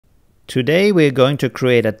Today we're going to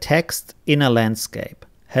create a text in a landscape.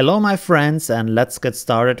 Hello my friends, and let's get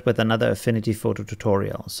started with another Affinity photo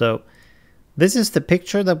tutorial. So this is the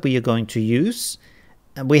picture that we are going to use.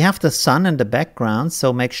 We have the sun in the background,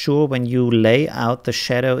 so make sure when you lay out the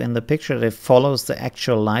shadow in the picture that it follows the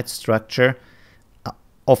actual light structure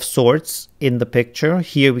of sorts in the picture.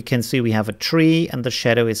 Here we can see we have a tree and the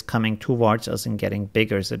shadow is coming towards us and getting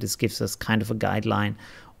bigger, so this gives us kind of a guideline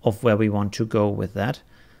of where we want to go with that.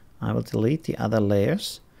 I will delete the other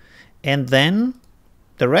layers. And then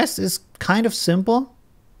the rest is kind of simple.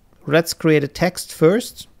 Let's create a text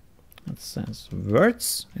first. It says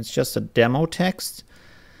words. It's just a demo text.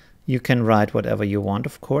 You can write whatever you want,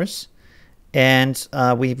 of course. And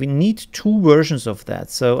we need two versions of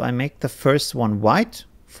that. So I make the first one white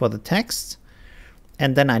for the text.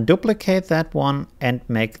 And then I duplicate that one and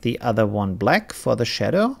make the other one black for the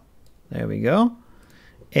shadow. There we go.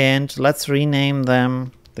 And let's rename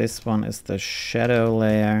them. This one is the shadow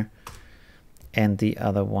layer, and the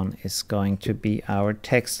other one is going to be our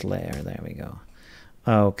text layer. There we go.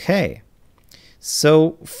 Okay,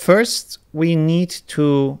 so first we need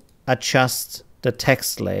to adjust the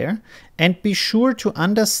text layer, and be sure to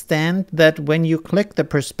understand that when you click the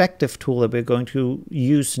perspective tool that we're going to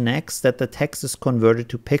use next, that the text is converted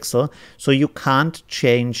to pixel, so you can't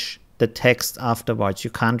change the text afterwards. You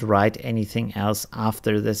can't write anything else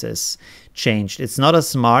after this is changed. It's not a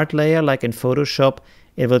smart layer like in Photoshop.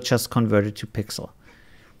 It will just convert it to pixel.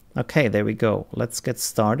 Okay, there we go. Let's get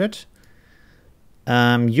started.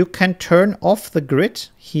 You can turn off the grid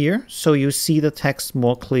here so you see the text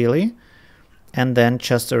more clearly, and then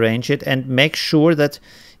just arrange it and make sure that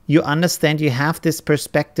you understand you have this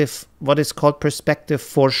perspective, what is called perspective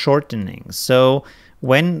foreshortening. So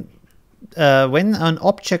when an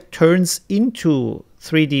object turns into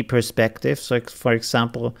 3D perspective, so for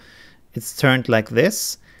example, it's turned like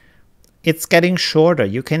this, it's getting shorter.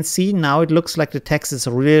 You can see now it looks like the text is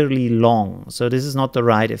really long. So this is not the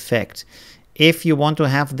right effect. If you want to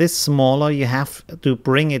have this smaller, you have to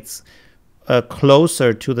bring it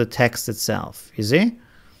closer to the text itself, you see?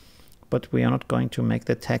 But we are not going to make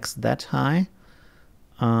the text that high.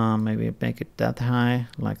 Maybe make it that high,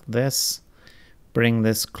 like this. Bring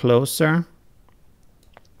this closer.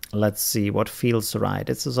 Let's see what feels right.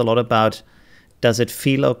 This is a lot about, does it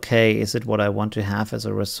feel okay? Is it what I want to have as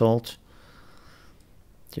a result?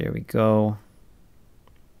 There we go.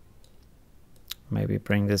 Maybe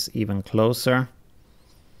bring this even closer.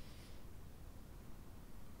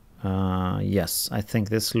 Yes, I think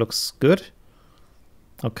this looks good.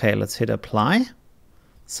 Okay, let's hit apply.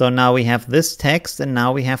 So now we have this text, and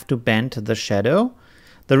now we have to bend the shadow.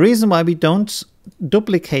 The reason why we don't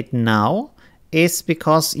duplicate now is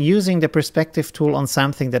because using the perspective tool on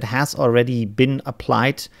something that has already been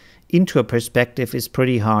applied into a perspective is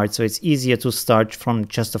pretty hard. So it's easier to start from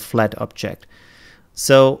just a flat object.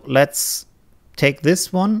 So let's take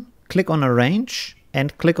this one, click on arrange,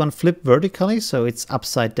 and click on flip vertically so it's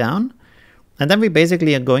upside down. And then we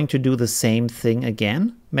basically are going to do the same thing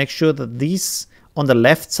again. Make sure that these on the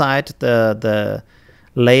left side, the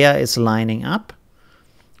layer is lining up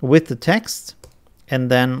with the text, and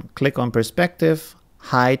then click on perspective,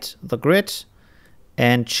 hide the grid,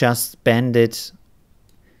 and just bend it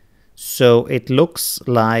so it looks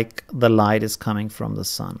like the light is coming from the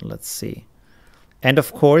sun. Let's see. And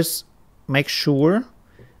of course, make sure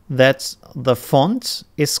that the font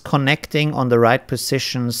is connecting on the right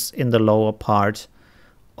positions in the lower part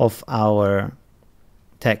of our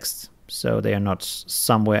text, so they are not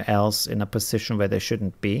somewhere else in a position where they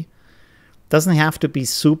shouldn't be. Doesn't have to be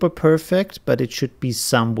super perfect, but it should be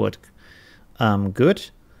somewhat good.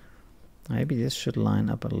 Maybe this should line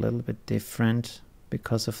up a little bit different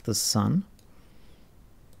because of the sun.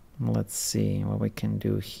 Let's see what we can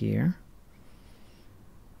do here.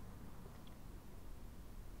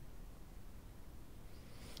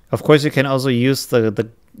 Of course, you can also use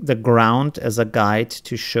the ground as a guide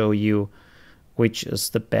to show you which is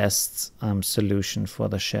the best solution for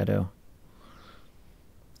the shadow.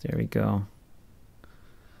 There we go.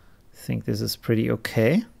 I think this is pretty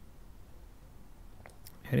okay.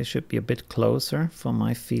 It should be a bit closer for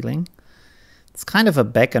my feeling. It's kind of a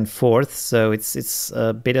back and forth, so it's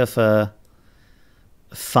a bit of a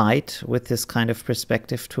fight with this kind of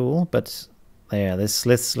perspective tool, but there, this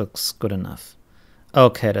looks good enough.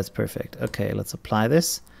 Okay, that's perfect. Okay, let's apply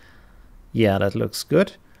this. Yeah, that looks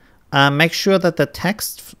good. Make sure that the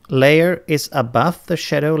text layer is above the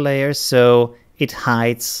shadow layer so it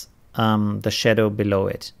hides the shadow below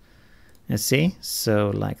it. You see?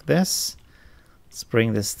 So like this. Let's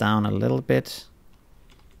bring this down a little bit.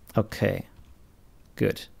 Okay,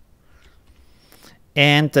 good.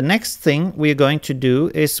 And the next thing we're going to do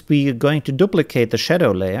is we're going to duplicate the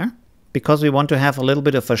shadow layer, because we want to have a little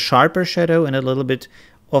bit of a sharper shadow, and a little bit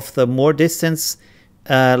of the more distance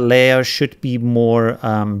layer should be more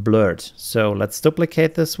blurred. So let's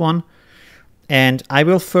duplicate this one. And I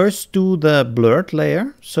will first do the blurred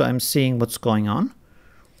layer, so I'm seeing what's going on.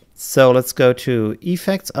 So let's go to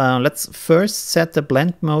effects. Let's first set the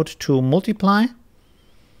blend mode to multiply.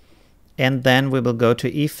 And then we will go to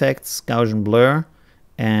effects, Gaussian blur.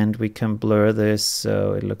 And we can blur this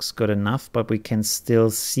so it looks good enough, but we can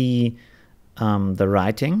still see the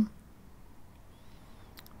writing.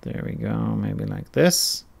 There we go, maybe like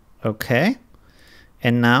this. Okay.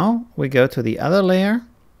 And now we go to the other layer.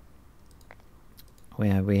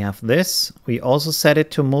 Where we have this. We also set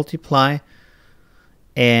it to multiply.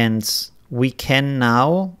 And we can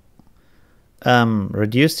now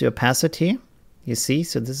reduce the opacity. You see,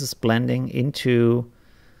 so this is blending into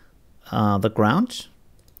the ground.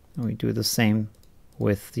 We do the same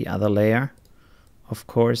with the other layer, of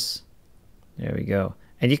course. There we go.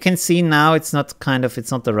 And you can see now it's not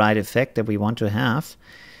the right effect that we want to have.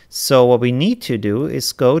 So what we need to do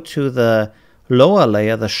is go to the lower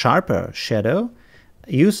layer, the sharper shadow,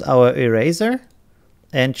 use our eraser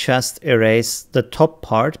and just erase the top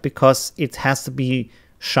part, because it has to be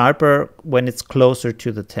sharper when it's closer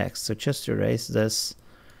to the text. So just erase this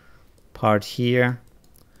part here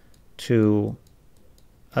to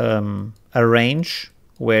arrange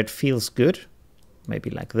where it feels good. Maybe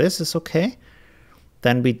like this is okay.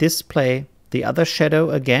 Then we display the other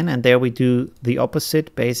shadow again, and there we do the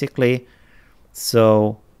opposite basically.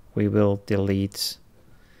 So we will delete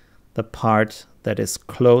the part that is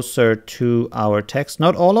closer to our text.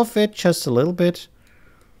 Not all of it, just a little bit.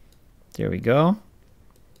 There we go.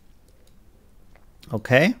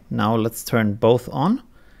 Okay, now let's turn both on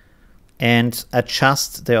and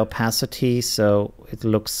adjust the opacity so it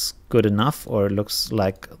looks good enough, or it looks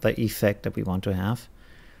like the effect that we want to have.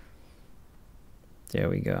 There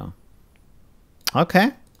we go.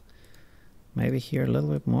 Okay, maybe here a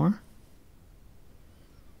little bit more.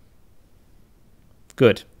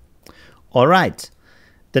 Good. All right.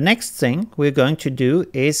 The next thing we're going to do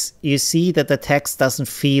is, you see that the text doesn't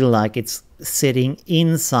feel like it's sitting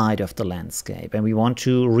inside of the landscape, and we want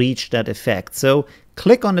to reach that effect. So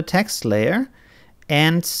click on the text layer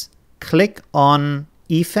and click on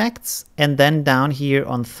effects, and then down here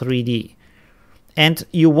on 3D. And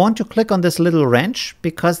you want to click on this little wrench,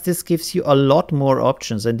 because this gives you a lot more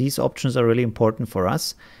options, and these options are really important for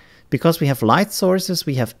us, because we have light sources,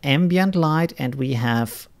 we have ambient light, and we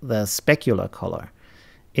have the specular color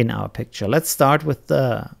in our picture. Let's start with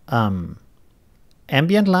the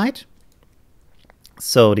ambient light.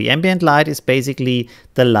 So the ambient light is basically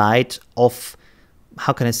the light of,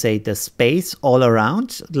 how can I say, the space all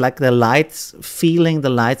around, like the lights, feeling the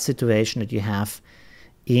light situation that you have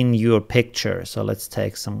in your picture. So let's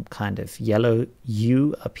take some kind of yellow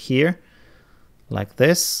hue up here, like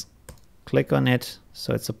this. Click on it,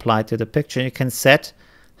 so it's applied to the picture. You can set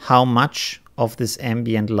how much of this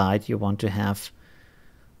ambient light you want to have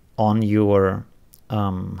on your,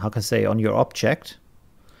 how can I say, on your object.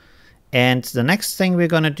 And the next thing we're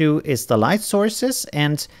going to do is the light sources.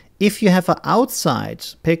 And if you have an outside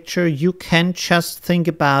picture, you can just think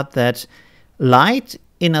about that light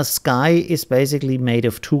in a sky is basically made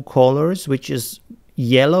of two colors, which is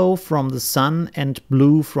yellow from the sun and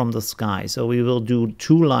blue from the sky. So we will do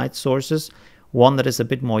two light sources, one that is a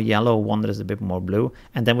bit more yellow, one that is a bit more blue,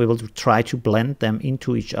 and then we will try to blend them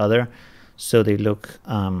into each other so they look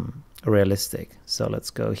realistic. So let's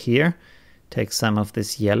go here, take some of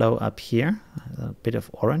this yellow up here, a bit of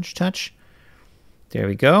orange touch. There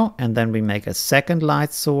we go. And then we make a second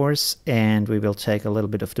light source, and we will take a little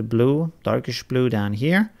bit of the blue, darkish blue down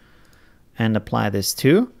here, and apply this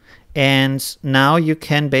too. And now you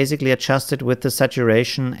can basically adjust it with the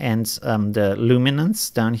saturation and the luminance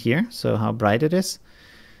down here, so how bright it is.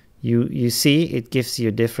 You see it gives you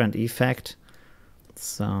a different effect.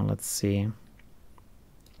 So let's see.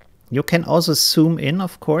 You can also zoom in,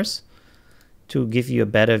 of course, to give you a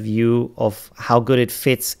better view of how good it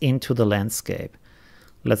fits into the landscape.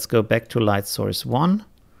 Let's go back to light source 1,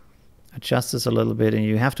 adjust this a little bit, and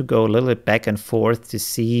you have to go a little bit back and forth to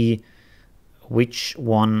see which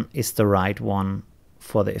one is the right one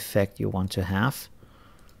for the effect you want to have.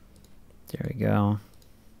 There we go.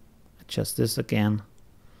 Adjust this again.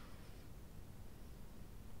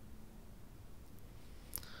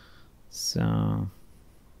 So I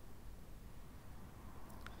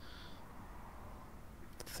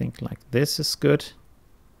think like this is good.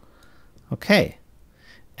 Okay.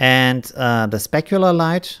 And the specular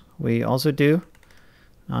light we also do.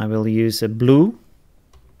 I will use a blue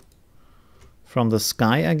from the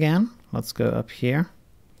sky again. Let's go up here.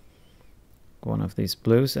 One of these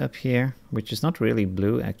blues up here, which is not really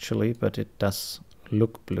blue actually, but it does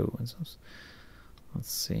look blue. Let's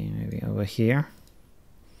see, maybe over here.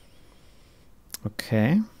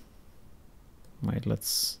 Okay. Wait,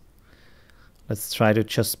 let's try to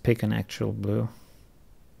just pick an actual blue.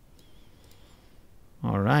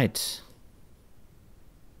 All right.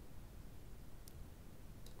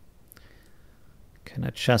 Can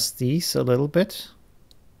adjust these a little bit.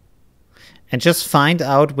 And just find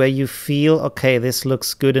out where you feel, okay, this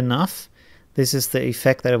looks good enough. This is the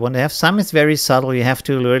effect that I want to have. Some is very subtle. You have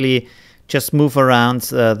to really just move around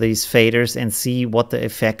these faders and see what the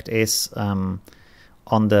effect is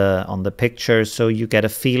on the picture, so you get a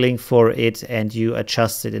feeling for it and you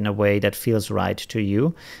adjust it in a way that feels right to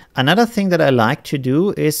you. Another thing that I like to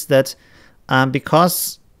do is that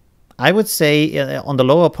because I would say on the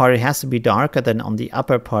lower part it has to be darker than on the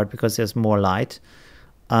upper part because there's more light.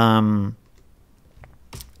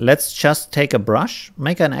 Let's just take a brush,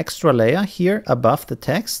 make an extra layer here above the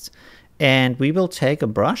text, and we will take a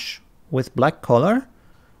brush with black color.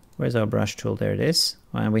 Where's our brush tool? There it is.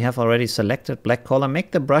 And we have already selected black color.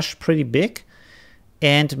 Make the brush pretty big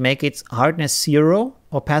and make its hardness 0,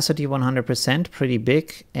 opacity 100%, pretty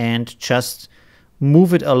big, and just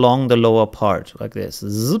move it along the lower part like this.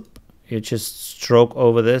 Zip. You just stroke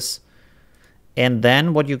over this. And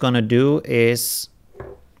then what you're going to do is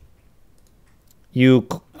you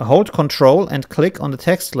hold Control and click on the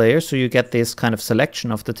text layer so you get this kind of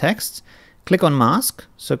selection of the text. Click on mask,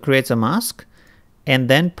 so it creates a mask, and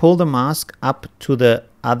then pull the mask up to the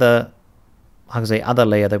other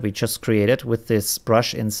layer that we just created with this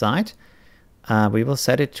brush inside. We will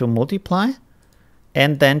set it to multiply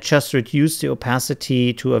and then just reduce the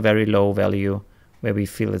opacity to a very low value where we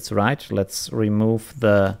feel it's right. Let's remove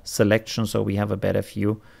the selection so we have a better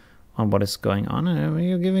view on what is going on. And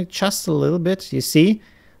you give it just a little bit. You see,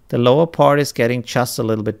 the lower part is getting just a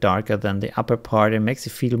little bit darker than the upper part. It makes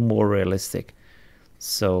it feel more realistic.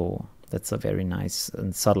 So that's a very nice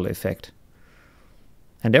and subtle effect.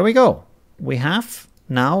 And there we go. We have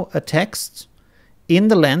now a text in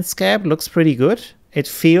the landscape. Looks pretty good. It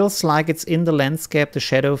feels like it's in the landscape. The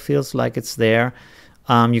shadow feels like it's there.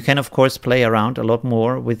 You can, of course, play around a lot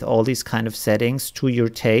more with all these kind of settings to your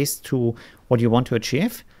taste, to what you want to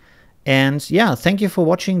achieve. And yeah, thank you for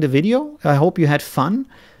watching the video. I hope you had fun.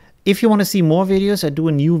 If you want to see more videos, I do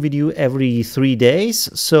a new video every 3 days.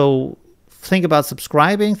 So think about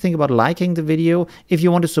subscribing, think about liking the video. If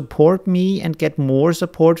you want to support me and get more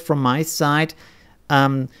support from my side,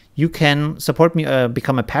 you can support me,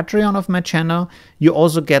 become a Patreon of my channel. You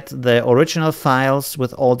also get the original files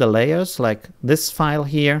with all the layers, like this file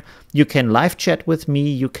here. You can live chat with me.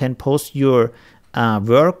 You can post your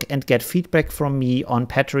work and get feedback from me on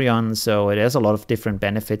Patreon. So there's a lot of different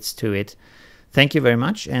benefits to it. Thank you very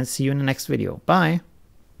much and see you in the next video. Bye.